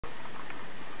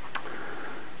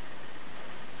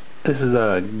This is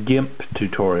a Gimp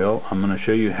tutorial. I'm going to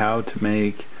show you how to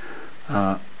make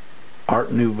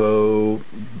Art Nouveau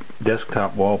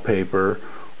desktop wallpaper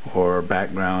or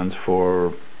backgrounds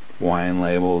for wine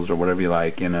labels or whatever you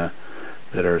like that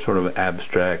are sort of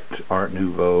abstract Art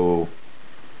Nouveau-ish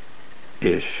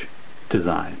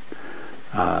design.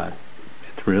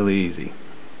 It's really easy.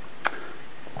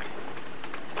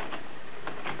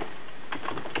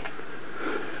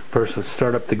 First, let's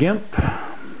start up the Gimp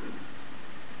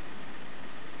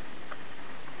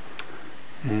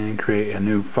and create a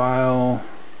new file.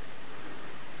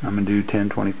 I'm going to do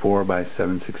 1024 by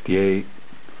 768.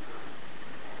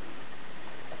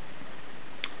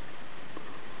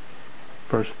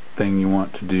 First thing you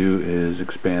want to do is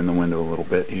expand the window a little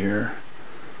bit here.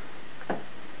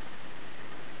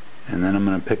 And then I'm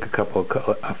going to pick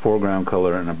a foreground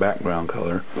color and a background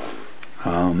color.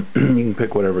 You can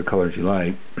pick whatever colors you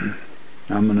like.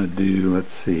 I'm going to do, let's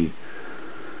see,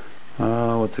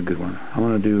 what's a good one? I'm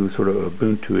going to do sort of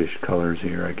Ubuntu-ish colors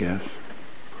here, I guess.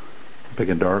 Pick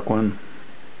a dark one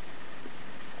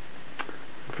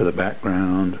for the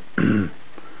background,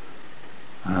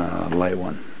 light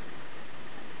one.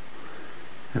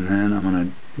 And then I'm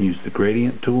going to use the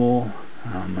gradient tool.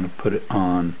 I'm going to put it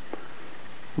on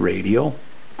radial.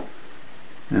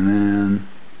 And then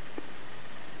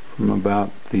from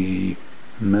about the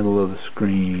middle of the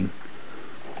screen,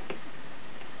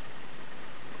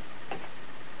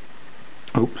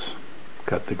 oops,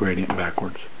 got the gradient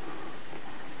backwards.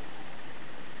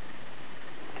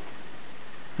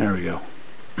 There we go.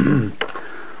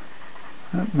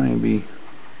 That may be,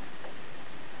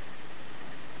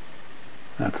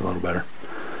 that's a little better.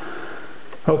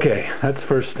 Okay, that's the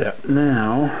first step.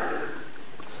 Now,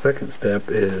 second step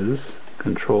is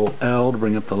Control L to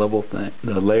bring up the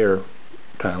layer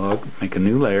dialog. Make a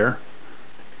new layer,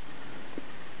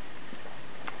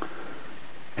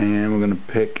 and we're going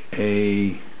to pick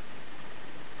a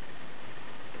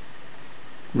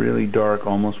really dark,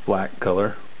 almost black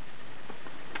color.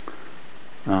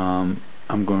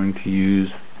 I'm going to use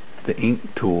the ink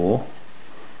tool.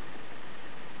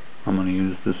 I'm going to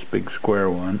use this big square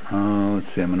one.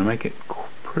 Let's see, I'm going to make it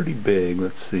pretty big.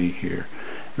 Let's see here.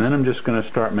 And then I'm just going to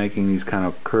start making these kind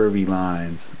of curvy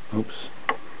lines. Oops,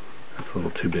 that's a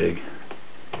little too big.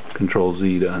 Control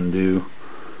Z to undo.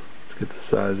 Let's get the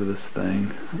size of this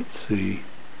thing. Let's see.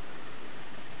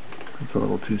 That's a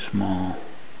little too small.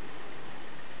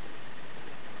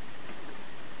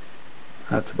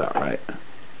 That's about right.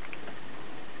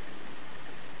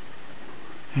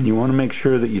 And you want to make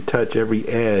sure that you touch every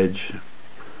edge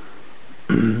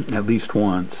at least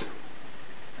once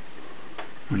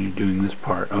when you're doing this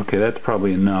part. Okay, that's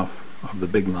probably enough of the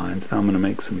big lines. Now I'm going to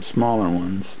make some smaller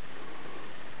ones.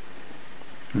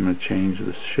 I'm going to change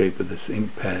the shape of this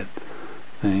ink pad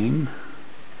thing.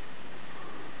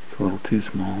 It's a little too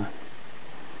small.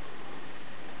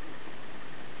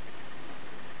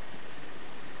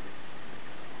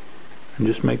 And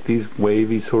just make these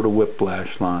wavy sort of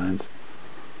whiplash lines.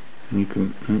 And you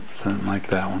can, something like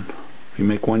that one. If you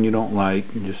make one you don't like,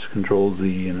 you just Control Z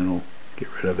and it'll get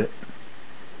rid of it.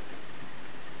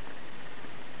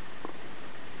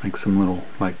 Make some little,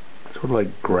 like, sort of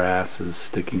like grasses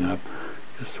sticking up.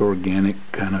 Just organic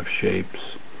kind of shapes.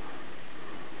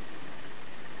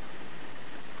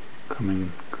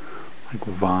 Coming like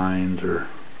vines or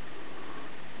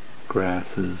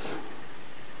grasses.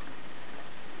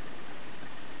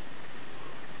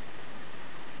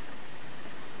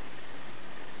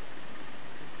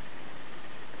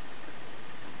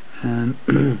 And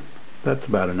that's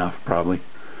about enough probably.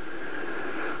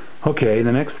 Okay,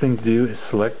 the next thing to do is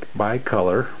select by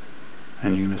color,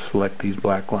 and you're going to select these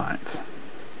black lines.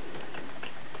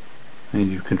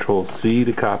 And you Control C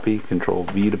to copy, Control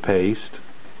V to paste,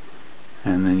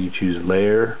 and then you choose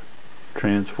Layer,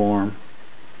 Transform,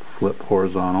 Flip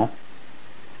Horizontal,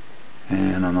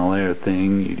 and on the layer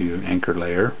thing you do Anchor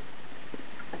Layer.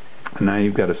 And now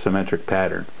you've got a symmetric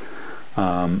pattern.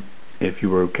 If you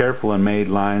were careful and made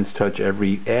lines touch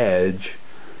every edge,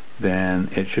 then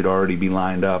it should already be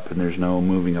lined up and there's no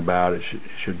moving about. It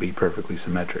should be perfectly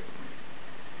symmetric.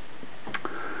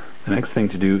 The next thing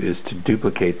to do is to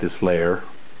duplicate this layer.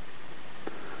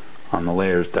 On the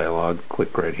Layers dialog,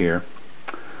 click right here.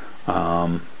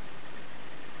 And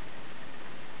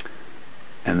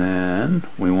then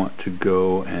we want to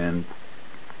go and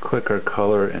click our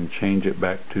color and change it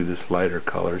back to this lighter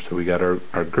color, so we got our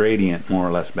gradient more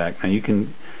or less back. Now you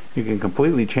can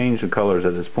completely change the colors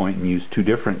at this point and use two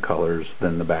different colors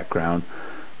than the background,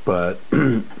 but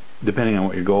depending on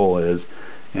what your goal is.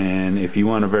 And if you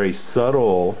want a very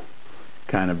subtle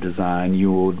kind of design,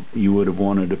 you would have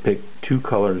wanted to pick two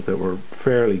colors that were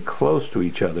fairly close to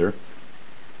each other,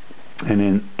 and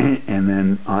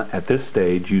then at this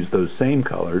stage use those same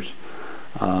colors.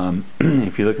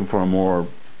 If you're looking for a more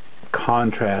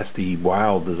contrasty,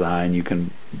 wild design, you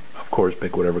can of course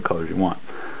pick whatever colors you want.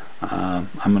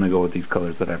 I'm going to go with these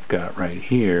colors that I've got right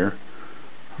here.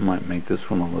 I might make this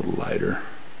one a little lighter.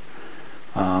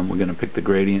 We're going to pick the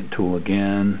gradient tool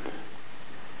again.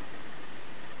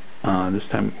 This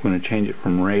time we're going to change it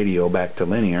from radial back to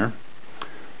linear.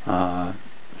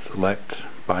 Select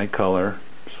by color,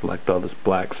 select all this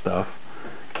black stuff,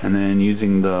 and then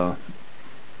using the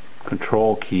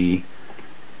control key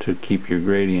to keep your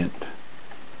gradient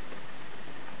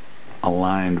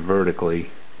aligned vertically,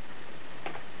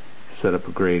 set up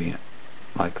a gradient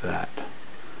like that,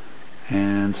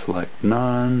 and select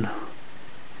none,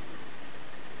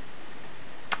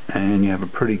 and you have a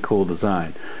pretty cool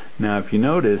design. Now if you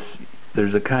notice,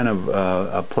 there's a kind of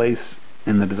a place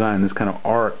in the design, this kind of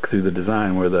arc through the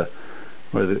design where the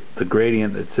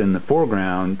gradient that's in the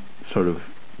foreground sort of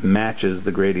matches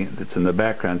the gradient that's in the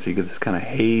background, so you get this kind of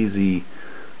hazy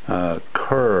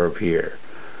curve here,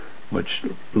 which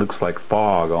looks like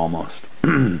fog almost.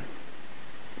 And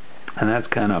that's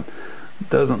kind of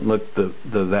doesn't look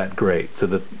that great. So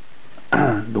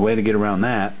the way to get around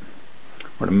that,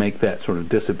 or to make that sort of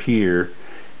disappear,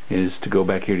 is to go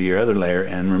back here to your other layer,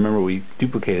 and remember we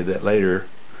duplicated that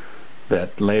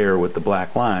layer with the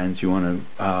black lines. You want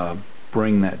to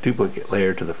bring that duplicate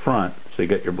layer to the front, so you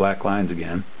got your black lines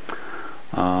again.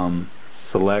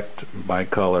 Select by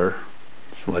color,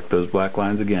 select those black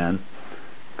lines again,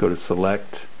 go to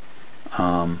select,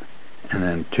 and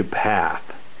then to path.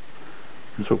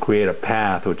 This will create a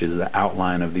path, which is the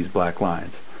outline of these black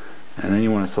lines. And then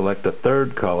you want to select a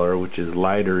third color, which is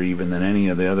lighter even than any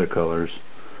of the other colors.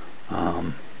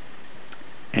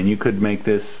 And you could make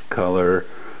this color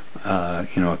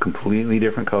a completely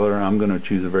different color. I'm going to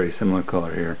choose a very similar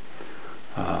color here.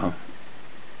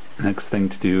 Next thing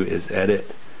to do is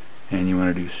edit, and you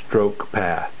want to do stroke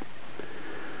path.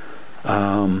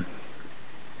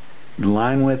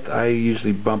 Line width, I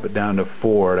usually bump it down to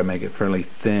 4 to make it fairly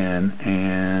thin,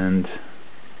 and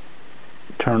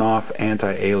turn off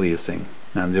anti-aliasing.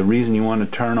 Now the reason you want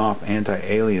to turn off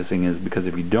anti-aliasing is because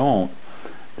if you don't,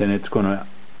 then it's going to,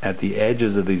 at the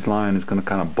edges of these lines, it's going to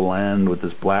kind of blend with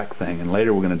this black thing, and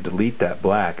later we're going to delete that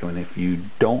black. And if you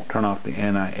don't turn off the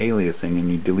anti-aliasing and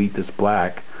you delete this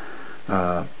black,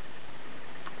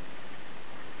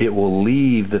 it will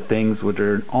leave the things which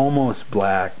are almost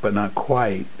black but not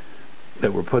quite,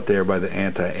 that were put there by the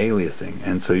anti-aliasing,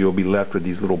 and so you'll be left with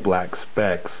these little black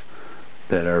specks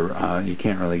that are you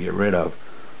can't really get rid of.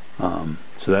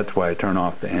 So that's why I turn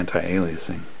off the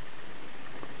anti-aliasing.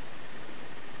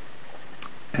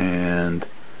 And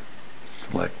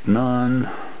select none,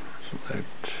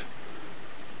 select,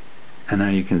 and now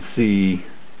you can see,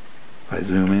 if I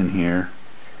zoom in here,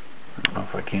 I don't know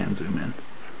if I can zoom in.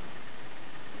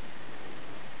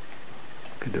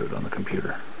 I could do it on the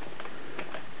computer.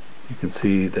 You can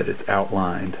see that it's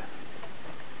outlined.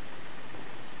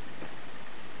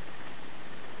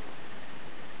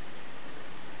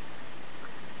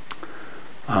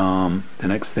 The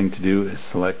next thing to do is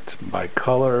select by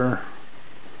color,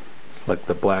 select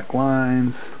the black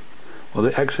lines. Well,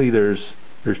 actually there's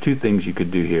two things you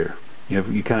could do here.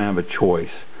 You kind of have a choice.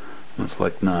 I'm going to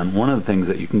select none. One of the things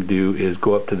that you can do is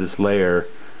go up to this layer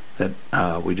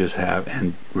that we just have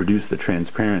and reduce the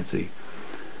transparency,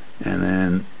 and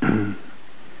then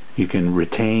you can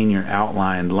retain your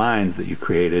outlined lines that you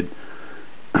created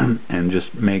and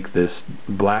just make this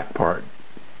black part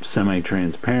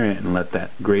semi-transparent and let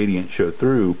that gradient show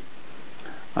through.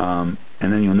 And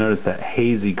then you'll notice that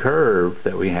hazy curve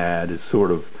that we had is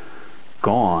sort of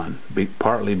gone,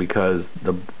 partly because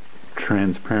the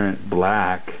transparent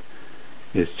black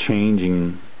is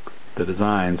changing the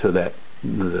design so that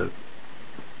the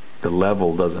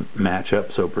level doesn't match up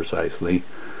so precisely,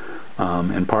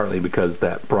 and partly because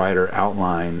that brighter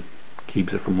outline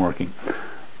keeps it from working.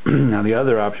 Now the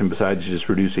other option, besides just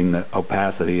reducing the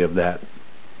opacity of that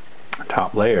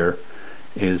top layer,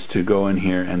 is to go in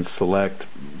here and select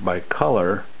by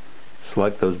color,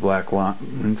 select those black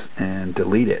lines and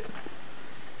delete it,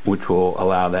 which will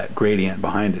allow that gradient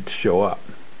behind it to show up.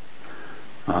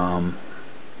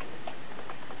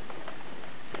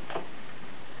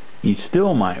 You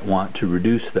still might want to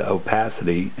reduce the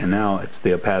opacity, and now it's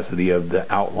the opacity of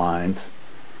the outlines.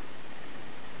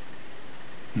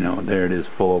 There it is,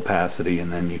 full opacity,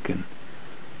 and then you can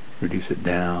reduce it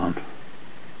down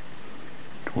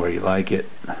to where you like it,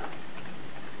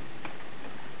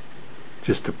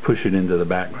 just to push it into the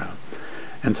background.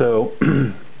 And so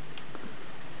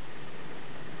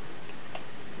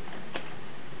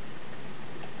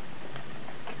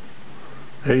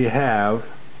there you have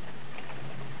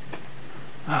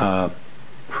a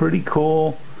pretty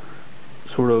cool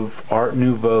sort of Art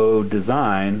Nouveau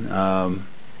design,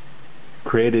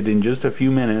 created in just a few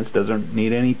minutes. Doesn't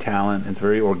need any talent. It's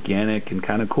very organic and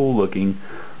kind of cool looking,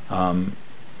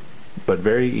 but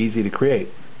very easy to create.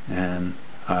 And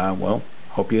well,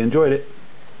 hope you enjoyed it.